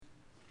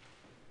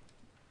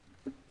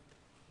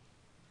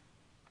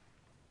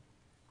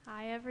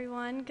Hi,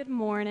 everyone. Good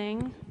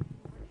morning.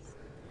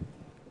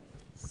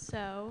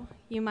 So,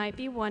 you might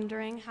be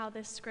wondering how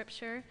this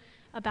scripture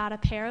about a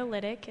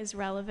paralytic is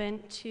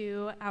relevant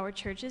to our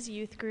church's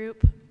youth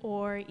group,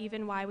 or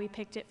even why we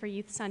picked it for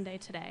Youth Sunday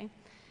today.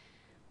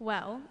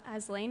 Well,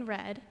 as Lane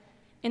read,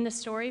 in the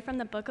story from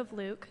the book of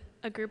Luke,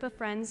 a group of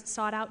friends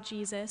sought out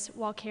Jesus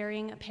while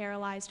carrying a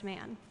paralyzed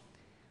man.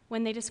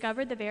 When they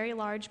discovered the very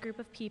large group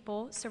of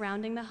people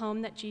surrounding the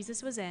home that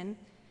Jesus was in,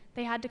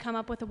 they had to come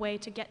up with a way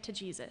to get to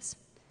Jesus.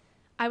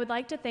 I would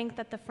like to think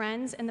that the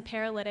friends and the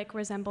paralytic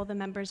resemble the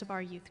members of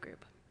our youth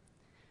group.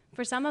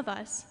 For some of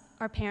us,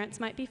 our parents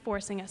might be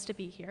forcing us to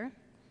be here,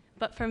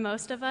 but for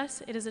most of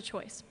us, it is a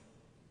choice.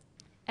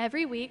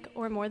 Every week,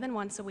 or more than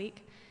once a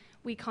week,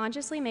 we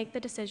consciously make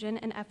the decision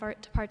and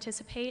effort to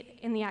participate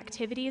in the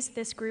activities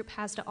this group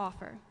has to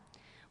offer,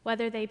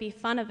 whether they be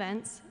fun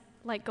events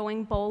like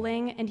going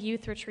bowling and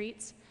youth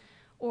retreats,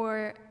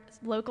 or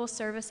local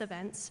service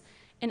events.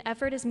 An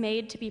effort is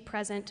made to be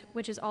present,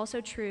 which is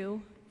also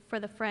true for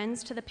the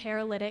friends to the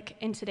paralytic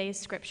in today's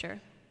scripture.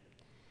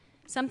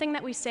 Something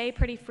that we say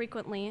pretty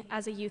frequently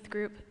as a youth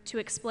group to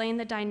explain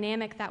the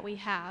dynamic that we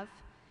have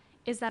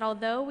is that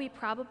although we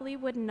probably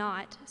would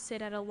not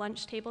sit at a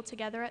lunch table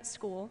together at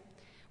school,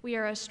 we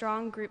are a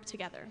strong group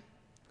together.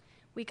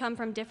 We come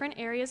from different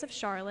areas of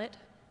Charlotte,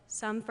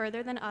 some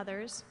further than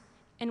others,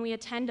 and we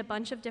attend a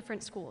bunch of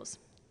different schools,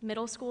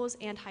 middle schools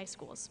and high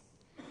schools,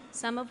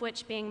 some of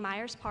which being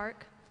Myers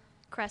Park,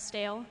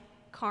 Crestdale,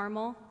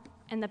 Carmel,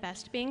 and the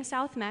best being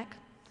South Meck.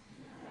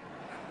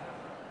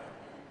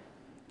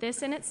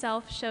 This in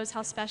itself shows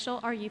how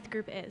special our youth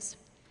group is,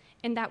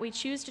 in that we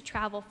choose to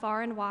travel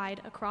far and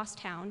wide across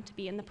town to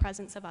be in the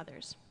presence of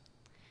others.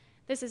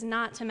 This is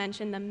not to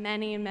mention the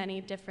many,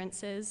 many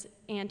differences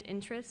and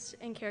interests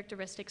and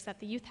characteristics that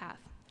the youth have.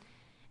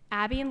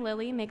 Abby and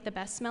Lily make the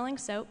best smelling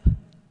soap.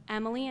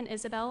 Emily and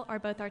Isabel are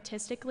both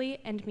artistically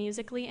and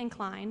musically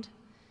inclined.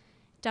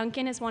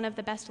 Duncan is one of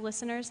the best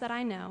listeners that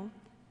I know.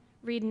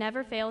 Reed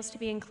never fails to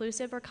be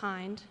inclusive or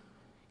kind.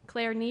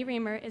 Claire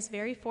Niereamer is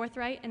very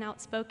forthright and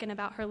outspoken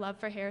about her love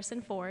for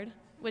Harrison Ford,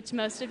 which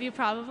most of you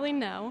probably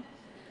know.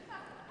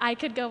 I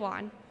could go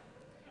on.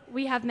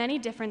 We have many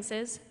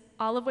differences,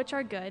 all of which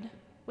are good,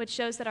 which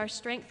shows that our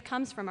strength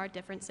comes from our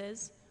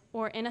differences,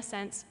 or in a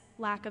sense,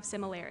 lack of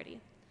similarity.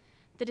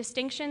 The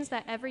distinctions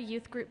that every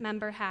youth group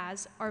member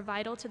has are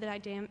vital to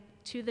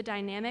the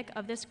dynamic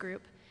of this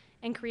group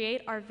and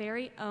create our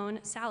very own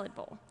salad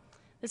bowl.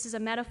 This is a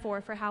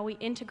metaphor for how we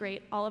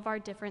integrate all of our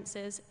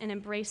differences and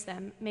embrace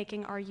them,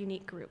 making our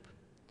unique group.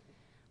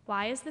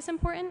 Why is this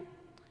important?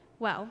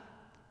 Well,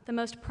 the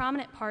most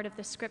prominent part of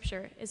this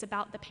scripture is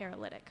about the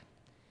paralytic.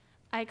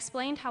 I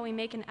explained how we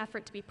make an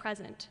effort to be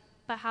present,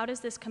 but how does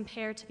this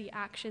compare to the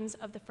actions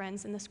of the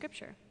friends in the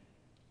scripture?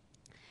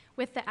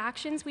 With the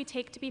actions we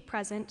take to be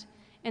present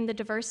and the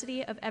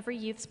diversity of every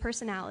youth's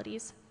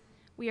personalities,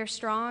 we are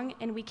strong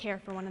and we care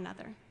for one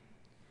another.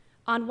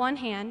 On one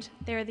hand,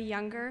 there are the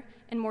younger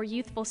and more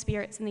youthful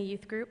spirits in the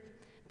youth group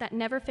that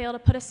never fail to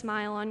put a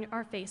smile on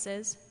our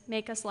faces,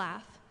 make us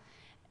laugh.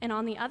 And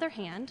on the other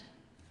hand,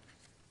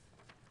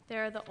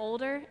 there are the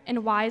older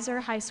and wiser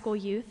high school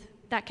youth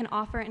that can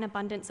offer an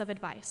abundance of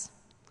advice.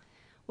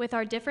 With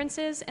our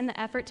differences and the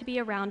effort to be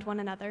around one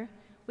another,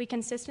 we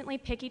consistently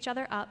pick each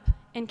other up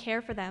and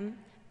care for them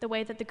the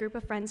way that the group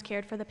of friends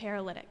cared for the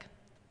paralytic.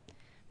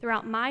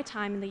 Throughout my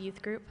time in the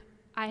youth group,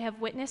 I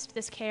have witnessed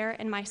this care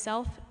in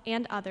myself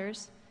and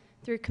others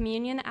through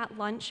communion at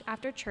lunch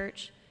after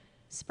church,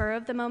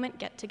 spur-of-the-moment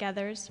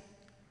get-togethers,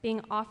 being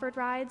offered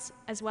rides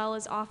as well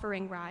as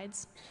offering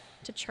rides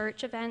to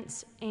church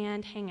events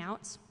and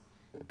hangouts,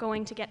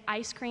 going to get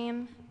ice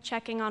cream,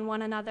 checking on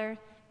one another,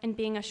 and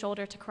being a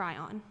shoulder to cry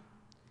on.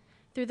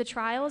 Through the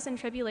trials and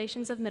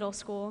tribulations of middle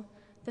school,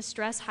 the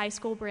stress high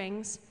school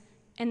brings,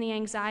 and the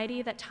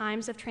anxiety that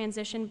times of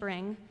transition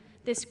bring,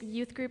 this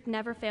youth group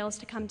never fails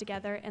to come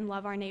together and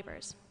love our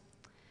neighbors.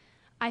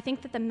 I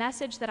think that the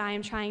message that I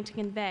am trying to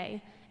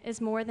convey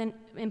is more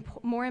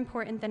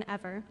important than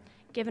ever,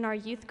 given our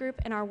youth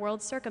group and our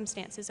world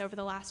circumstances over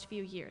the last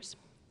few years.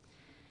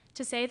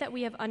 To say that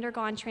we have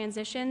undergone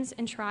transitions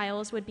and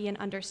trials would be an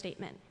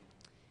understatement.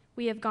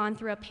 We have gone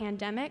through a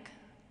pandemic,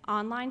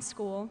 online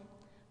school,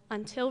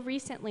 until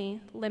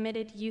recently,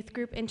 limited youth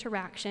group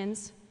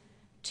interactions,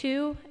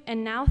 2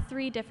 and now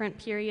 3 different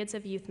periods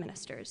of youth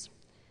ministers.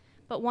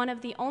 But one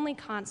of the only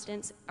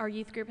constants our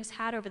youth group has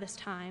had over this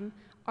time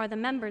are the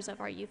members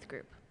of our youth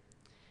group.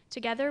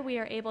 Together, we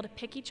are able to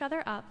pick each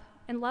other up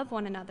and love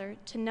one another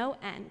to no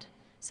end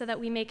so that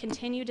we may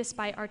continue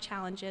despite our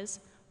challenges,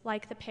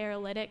 like the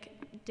paralytic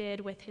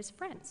did with his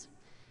friends.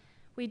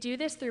 We do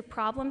this through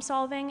problem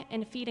solving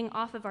and feeding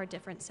off of our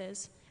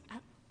differences,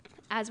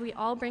 as we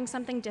all bring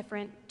something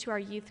different to our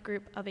youth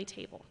group of a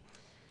table.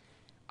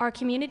 Our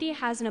community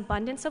has an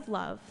abundance of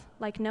love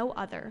like no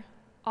other,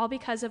 all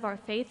because of our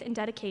faith and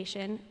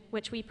dedication,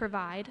 which we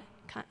provide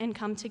and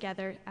come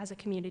together as a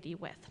community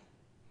with.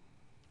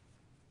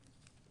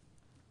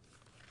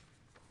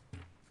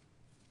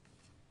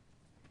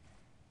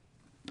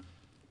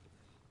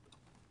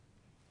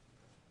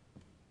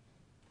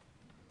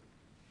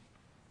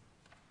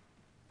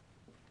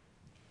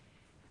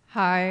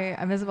 Hi,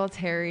 I'm Isabel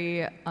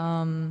Terry.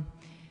 I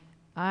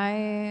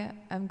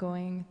am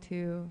going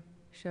to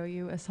show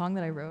you a song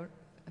that I wrote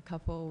a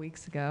couple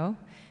weeks ago.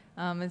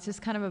 It's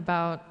just kind of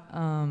about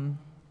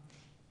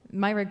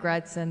my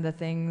regrets and the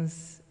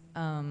things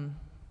in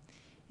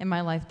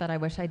my life that I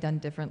wish I'd done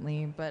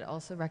differently, but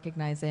also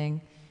recognizing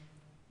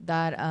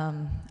that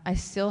I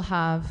still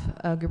have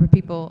a group of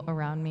people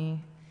around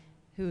me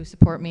who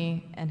support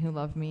me and who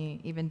love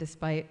me, even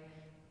despite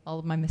all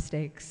of my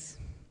mistakes.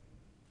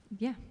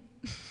 Yeah.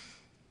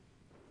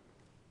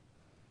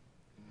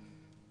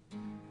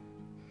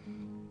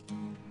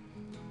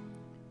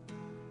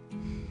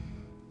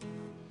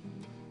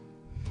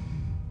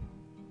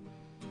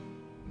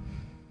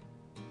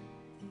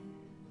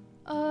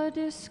 A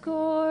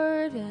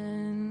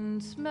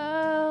discordant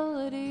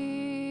melody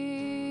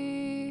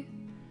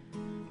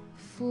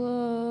flows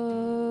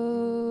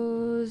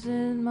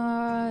in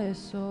my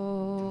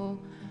soul,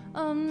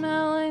 a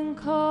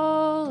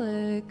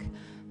melancholic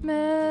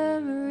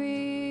memory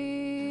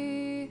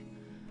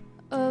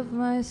of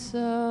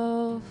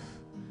myself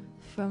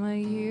from a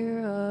year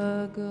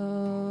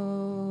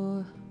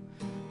ago.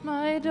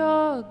 My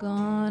dog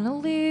on a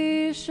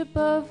leash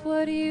above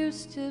what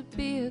used to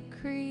be a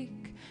creek,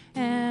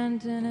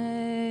 and an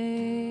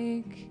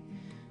ache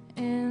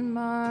in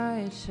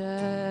my chest.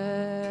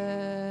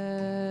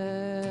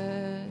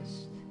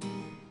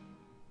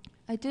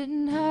 I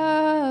didn't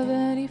have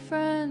any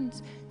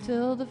friends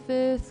till the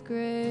 5th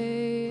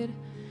grade.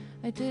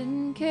 I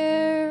didn't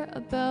care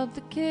about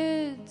the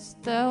kids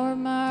that were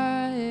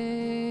my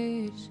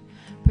age.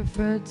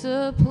 Preferred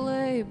to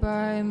play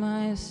by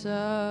myself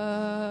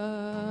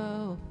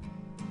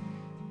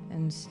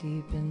and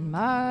steep in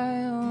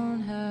my own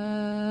hell.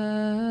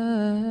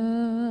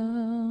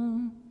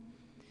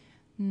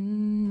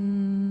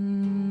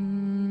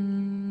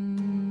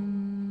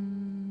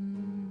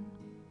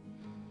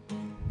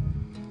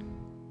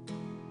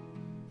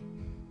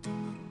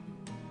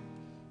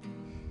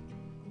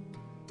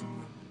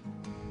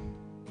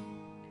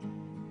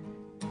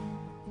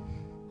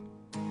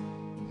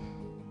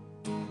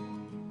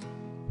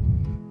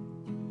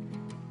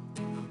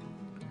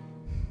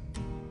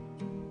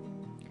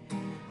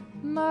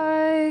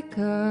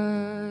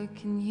 Micah,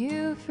 can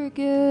you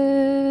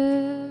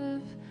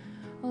forgive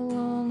a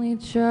lonely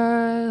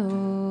child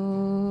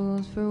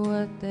for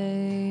what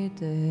they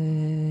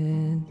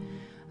did?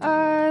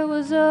 I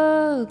was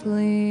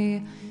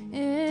ugly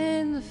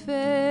in the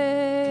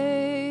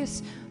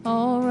face,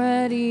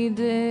 already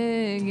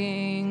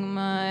digging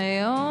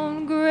my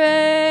own grave.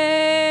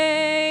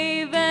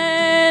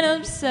 An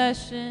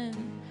obsession,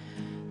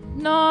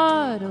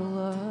 not a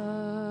love,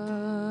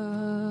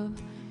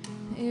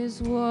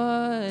 is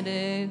what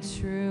it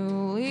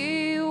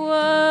truly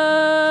was.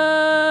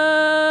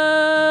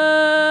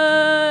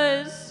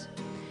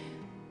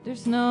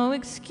 There's no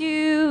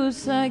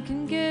excuse I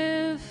can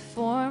give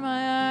for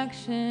my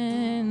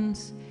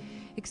actions,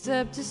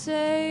 except to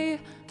say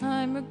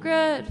I'm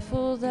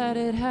regretful that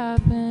it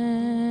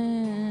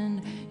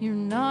happened. You're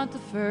not the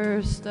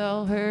first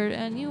I'll hurt,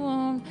 and you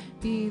won't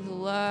be the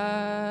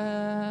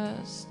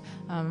last.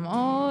 I'm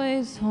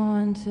always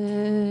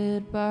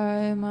haunted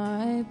by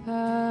my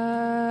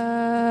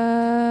past.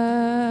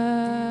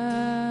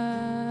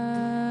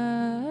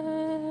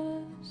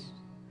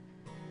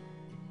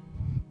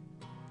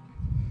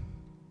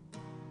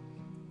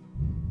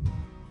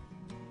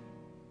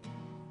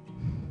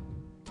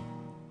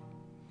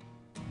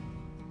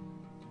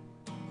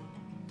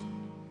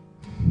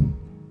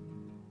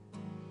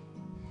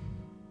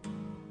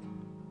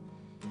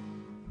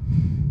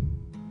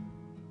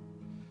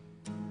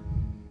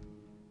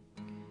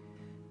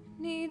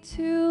 Need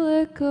to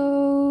let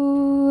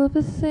go of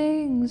the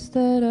things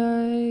that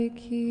I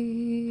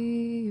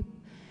keep.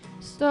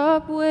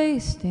 Stop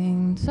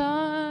wasting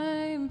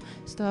time,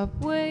 stop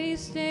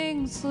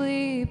wasting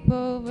sleep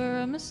over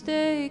a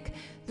mistake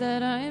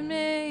that I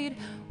made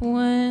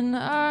when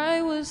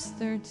I was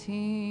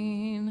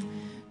 13.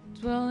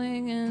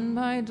 Dwelling in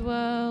my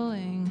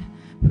dwelling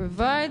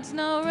provides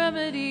no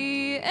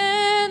remedy,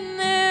 and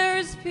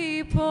there's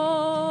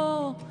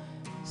people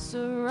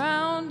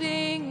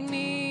surrounding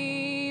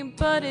me,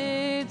 but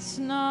it's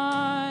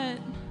not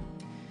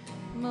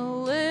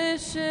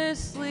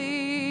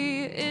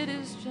maliciously, it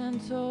is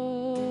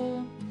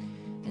gentle,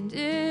 and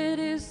it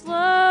is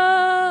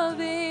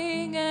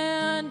loving,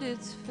 and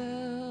it's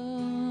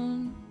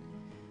filled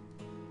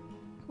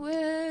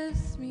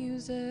with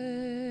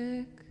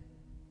music.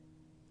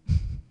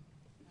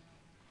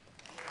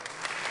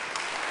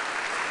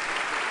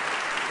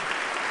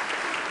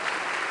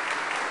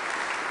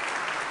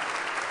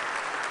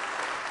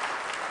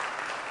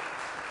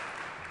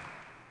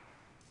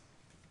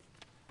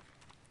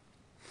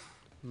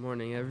 Good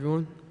morning,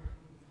 everyone.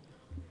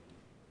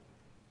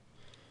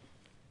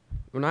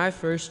 When I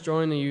first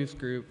joined the youth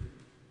group,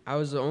 I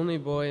was the only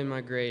boy in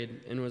my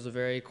grade and was a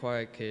very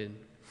quiet kid.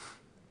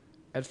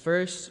 At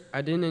first,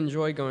 I didn't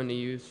enjoy going to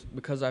youth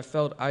because I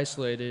felt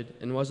isolated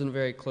and wasn't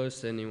very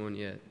close to anyone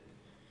yet.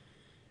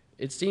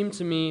 It seemed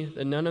to me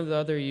that none of the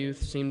other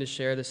youth seemed to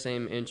share the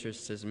same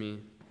interests as me.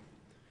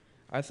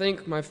 I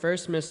think my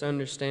first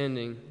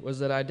misunderstanding was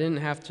that I didn't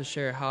have to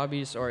share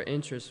hobbies or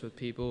interests with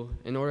people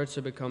in order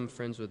to become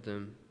friends with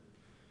them.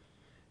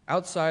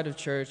 Outside of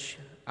church,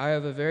 I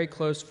have a very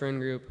close friend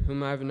group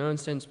whom I've known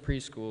since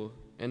preschool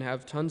and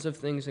have tons of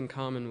things in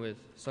common with,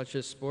 such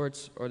as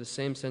sports or the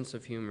same sense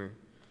of humor.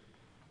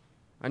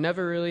 I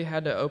never really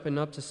had to open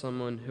up to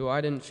someone who I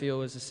didn't feel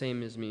was the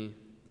same as me.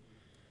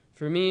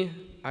 For me,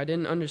 I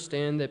didn't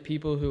understand that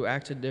people who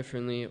acted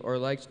differently or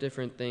liked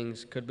different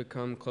things could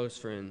become close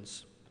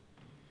friends.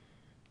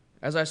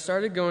 As I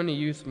started going to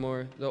youth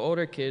more, the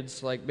older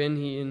kids like Ben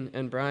Heaton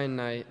and Brian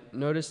Knight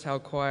noticed how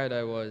quiet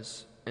I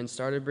was and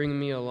started bringing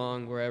me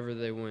along wherever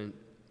they went.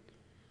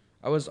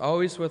 I was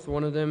always with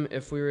one of them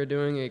if we were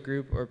doing a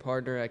group or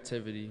partner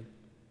activity.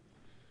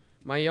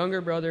 My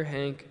younger brother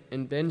Hank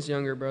and Ben's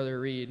younger brother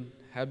Reed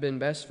have been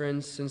best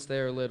friends since they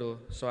were little,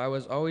 so I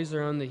was always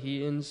around the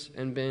Heatons,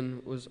 and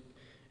Ben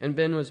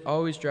was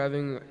always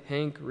driving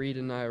Hank, Reed,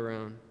 and I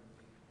around.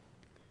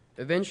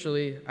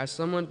 Eventually, I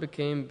somewhat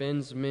became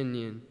Ben's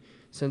minion,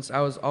 since I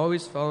was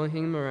always following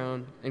him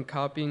around and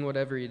copying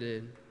whatever he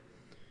did.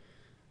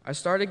 I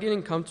started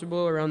getting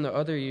comfortable around the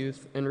other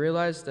youth and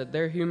realized that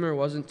their humor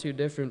wasn't too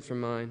different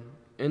from mine,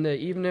 and that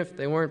even if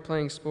they weren't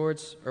playing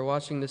sports or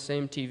watching the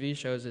same TV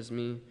shows as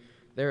me,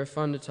 they were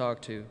fun to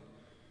talk to.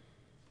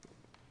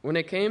 When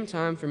it came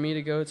time for me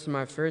to go to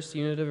my first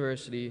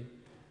university,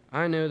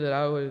 I knew that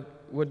I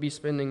would be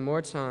spending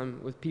more time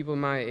with people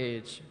my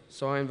age,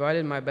 so I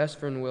invited my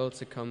best friend Will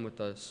to come with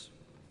us.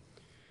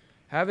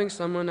 Having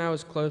someone I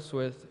was close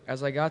with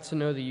as I got to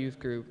know the youth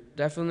group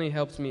definitely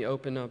helped me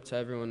open up to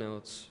everyone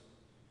else.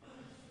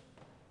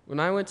 When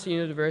I went to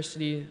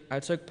university, I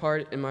took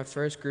part in my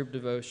first group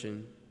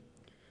devotion.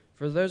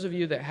 For those of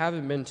you that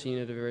haven't been to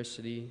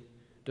university,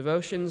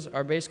 devotions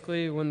are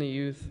basically when the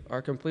youth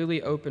are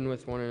completely open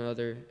with one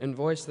another and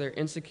voice their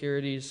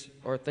insecurities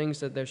or things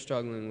that they're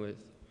struggling with.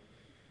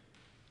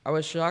 I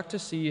was shocked to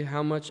see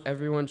how much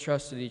everyone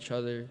trusted each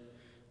other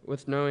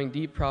with knowing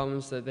deep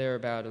problems that they are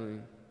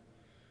battling.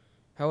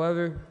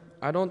 However,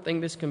 I don't think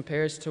this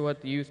compares to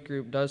what the youth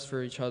group does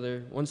for each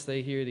other once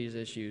they hear these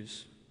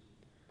issues.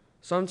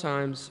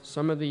 Sometimes,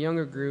 some of the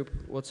younger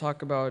group will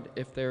talk about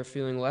if they are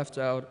feeling left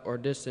out or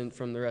distant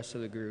from the rest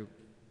of the group.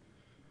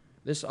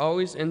 This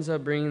always ends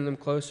up bringing them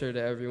closer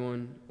to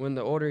everyone when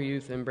the older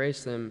youth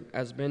embrace them,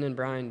 as Ben and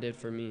Brian did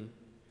for me.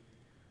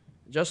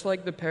 Just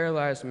like the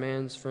paralyzed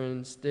man's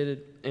friends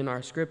did in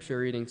our scripture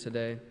reading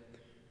today,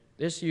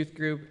 this youth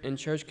group and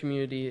church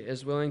community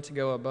is willing to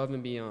go above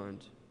and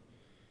beyond.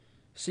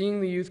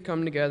 Seeing the youth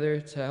come together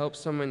to help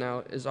someone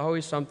out is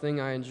always something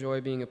I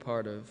enjoy being a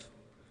part of.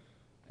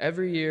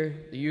 Every year,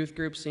 the youth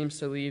group seems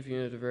to leave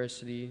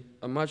university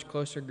a much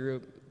closer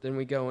group than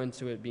we go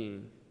into it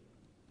being.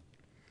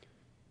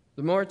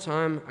 The more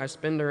time I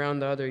spend around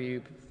the other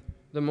youth,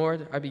 the more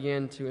I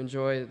began to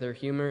enjoy their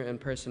humor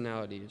and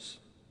personalities.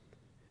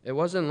 It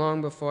wasn't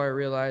long before I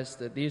realized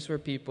that these were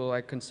people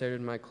I considered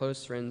my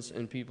close friends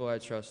and people I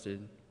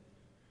trusted.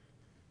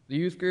 The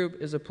youth group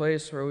is a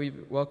place where we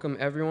welcome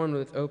everyone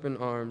with open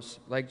arms,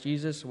 like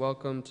Jesus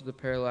welcomed the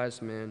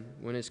paralyzed man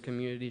when his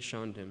community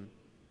shunned him.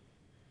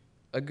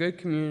 A good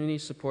community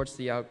supports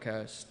the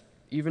outcast,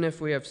 even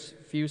if we have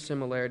few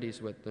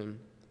similarities with them.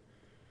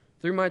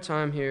 Through my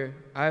time here,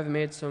 I have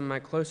made some of my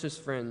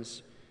closest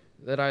friends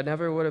that I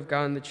never would have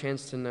gotten the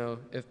chance to know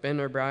if Ben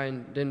or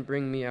Brian didn't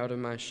bring me out of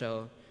my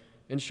shell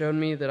and showed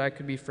me that I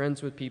could be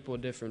friends with people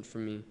different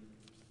from me.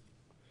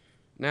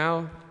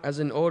 Now, as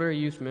an older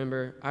youth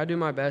member, I do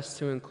my best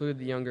to include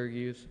the younger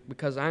youth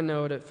because I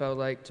know what it felt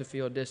like to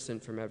feel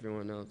distant from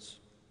everyone else.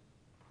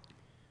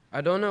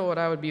 I don't know what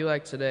I would be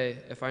like today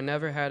if I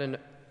never had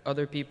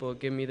other people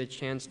give me the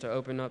chance to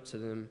open up to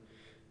them,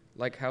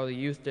 like how the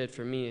youth did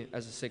for me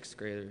as a sixth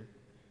grader.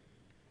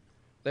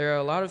 There are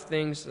a lot of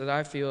things that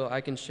I feel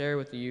I can share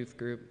with the youth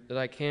group that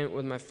I can't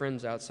with my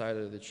friends outside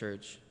of the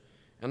church,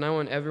 and I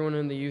want everyone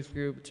in the youth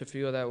group to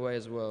feel that way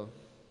as well.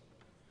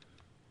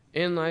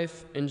 In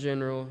life, in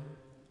general,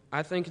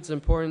 I think it's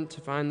important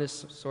to find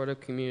this sort of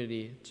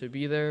community, to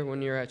be there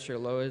when you're at your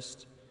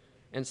lowest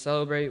and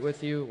celebrate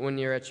with you when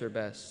you're at your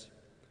best.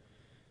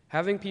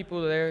 Having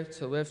people there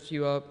to lift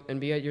you up and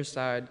be at your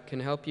side can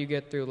help you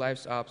get through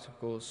life's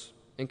obstacles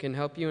and can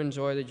help you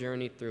enjoy the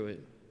journey through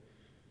it.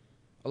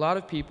 A lot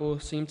of people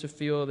seem to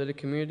feel that a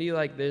community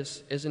like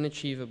this isn't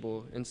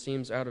achievable and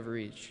seems out of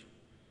reach.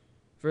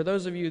 For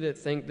those of you that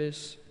think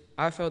this,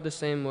 I felt the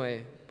same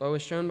way, but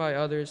was shown by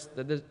others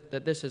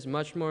that this is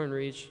much more in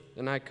reach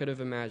than I could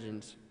have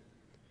imagined.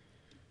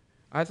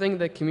 I think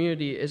that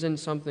community isn't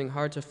something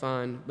hard to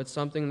find, but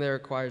something that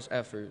requires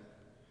effort.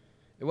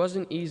 It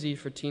wasn't easy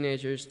for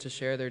teenagers to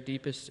share their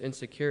deepest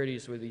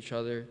insecurities with each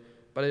other,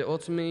 but it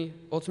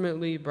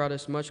ultimately brought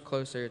us much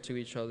closer to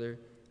each other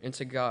and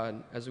to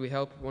God as we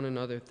help one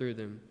another through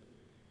them.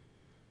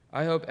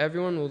 I hope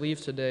everyone will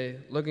leave today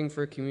looking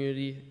for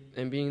community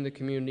and being the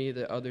community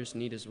that others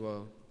need as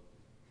well.